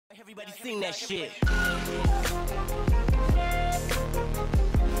Everybody sing that shit.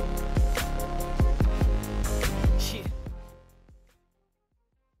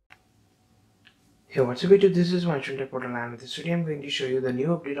 Hey, what's up YouTube? This is Marshmallow portal, and this video I'm going to show you the new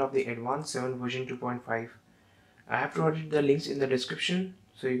update of the Advanced 7 version 2.5. I have provided the links in the description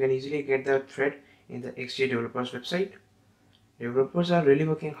so you can easily get the thread in the XDA developers website. Developers are really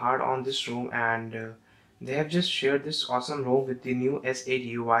working hard on this ROM, and they have just shared this awesome ROM with the new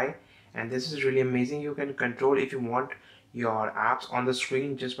S8 UI, and this is really amazing. You can control if you want your apps on the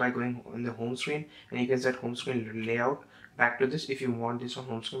screen just by going on the home screen, and you can set home screen layout back to this if you want this on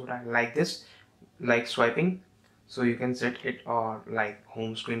home screen. But I like this, like swiping, so you can set it or like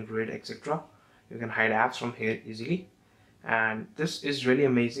home screen grid, etc. You can hide apps from here easily, and this is really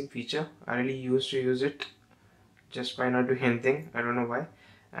amazing feature. I really used to use it just by not doing anything, I don't know why.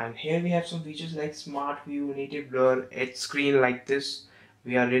 And here we have some features like smart view, native blur, edge screen like this.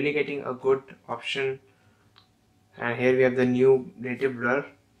 We are really getting a good option. And here we have the new native blur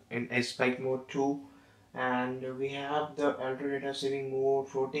in edge spike mode 2, and we have the ultra data saving mode,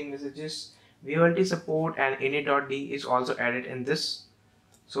 floating messages, VLT support, and init.d is also added in this.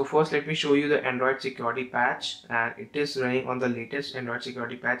 So first let me show you the Android security patch, and it is running on the latest Android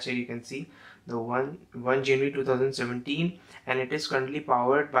security patch. Here you can see the 1 January 2017, and it is currently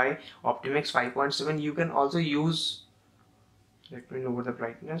powered by Optimix 5.7. You can also use, let me lower the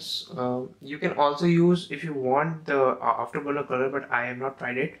brightness, you can also use if you want the afterburner color, but I have not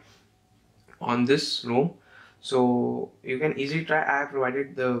tried it on this ROM. So you can easily try. I have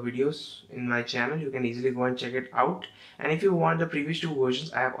provided the videos in my channel, you can easily go and check it out. And if you want the previous two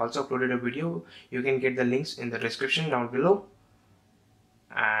versions, I have also uploaded a video. You can get the links in the description down below.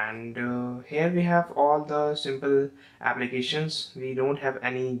 And here we have all the simple applications. We don't have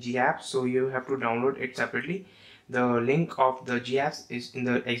any G apps, so you have to download it separately. The link of the G apps is in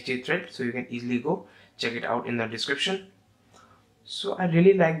the XDA thread, so you can easily go check it out in the description. So I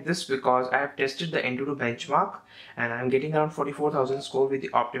really like this because I have tested the Antutu benchmark, and I'm getting around 44,000 score with the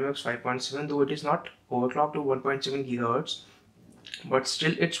Optimix 5.7, though it is not overclocked to 1.7 GHz, but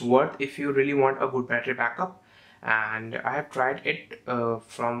still it's worth if you really want a good battery backup. And I have tried it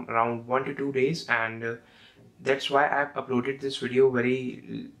from around 1 to 2 days, and that's why I've uploaded this video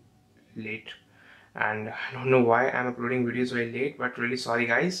very late. And I don't know why I'm uploading videos very late, but really sorry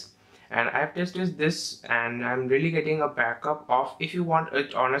guys. And I've tested this, and I'm really getting a backup of, if you want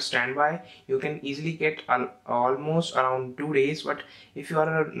it on a standby, you can easily get almost around 2 days. But if you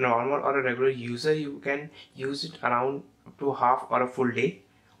are a normal or a regular user, you can use it around up to half or a full day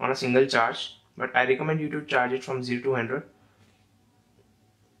on a single charge. But I recommend you to charge it from 0 to 100.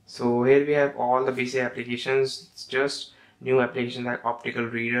 So here we have all the basic applications. It's just new applications like optical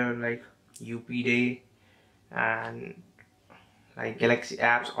reader, like UP Day, and like Galaxy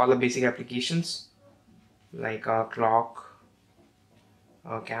apps, all the basic applications like a clock,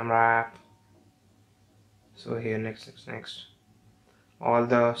 a camera app. So here next, all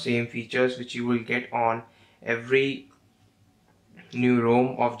the same features which you will get on every new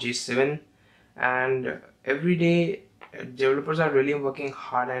ROM of J7. And every day developers are really working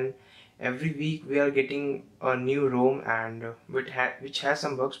hard, and every week we are getting a new ROM, and which has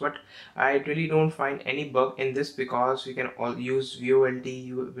some bugs, but I really don't find any bug in this because we can all use VOLT.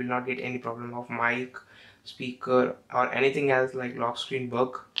 You will not get any problem of mic, speaker, or anything else like lock screen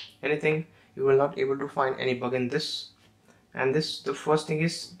bug, anything. You will not able to find any bug in this. And this, the first thing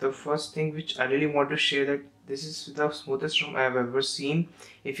which I really want to share, that this is the smoothest ROM I have ever seen.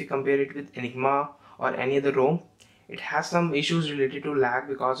 If you compare it with Enigma or any other ROM, it has some issues related to lag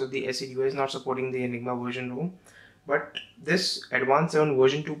because of the S8 UI is not supporting the Enigma version ROM. But this Advanced 7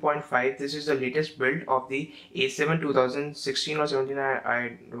 version 2.5, this is the latest build of the A7 2016 or 17,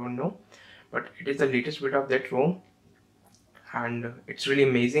 I don't know, but it is the latest build of that ROM, and it's really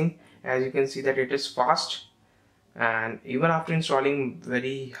amazing. As you can see that it is fast, and even after installing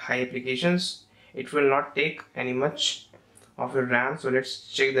very high applications, it will not take any much of your RAM. So let's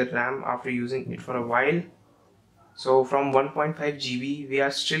check the RAM after using it for a while. So from 1.5 GB we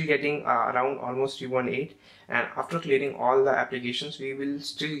are still getting around almost 318, and after clearing all the applications we will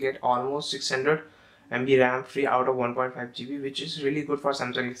still get almost 600 MB RAM free out of 1.5 GB, which is really good for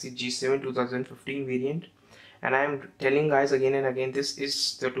Samsung Galaxy J7 2015 variant. And I am telling guys again and again, this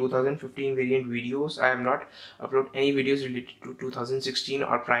is the 2015 variant videos. I have not uploaded any videos related to 2016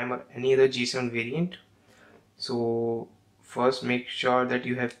 or Prime or any other J7 variant. So first make sure that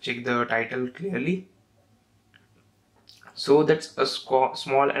you have checked the title clearly. So that's a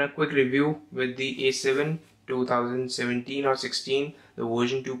small and a quick review with the A7 2017 or 16, the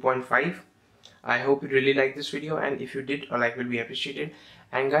version 2.5. I hope you really like this video, and if you did, a like will be appreciated.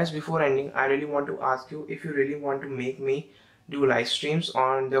 And guys, before ending, I really want to ask you if you really want to make me do live streams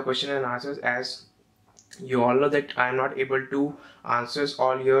on the question and answers, as you all know that I'm not able to answer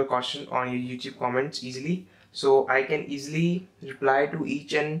all your questions on your YouTube comments easily, so I can easily reply to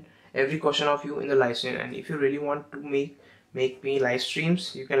each and every question of you in the live stream. And if you really want to make me live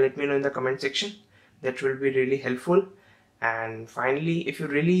streams, you can let me know in the comment section. That will be really helpful. And finally, if you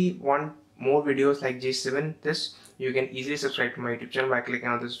really want more videos like J7 this, you can easily subscribe to my YouTube channel by clicking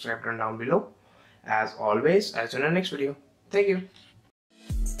on the subscribe button down below. As always, I'll see you in the next video. Thank you.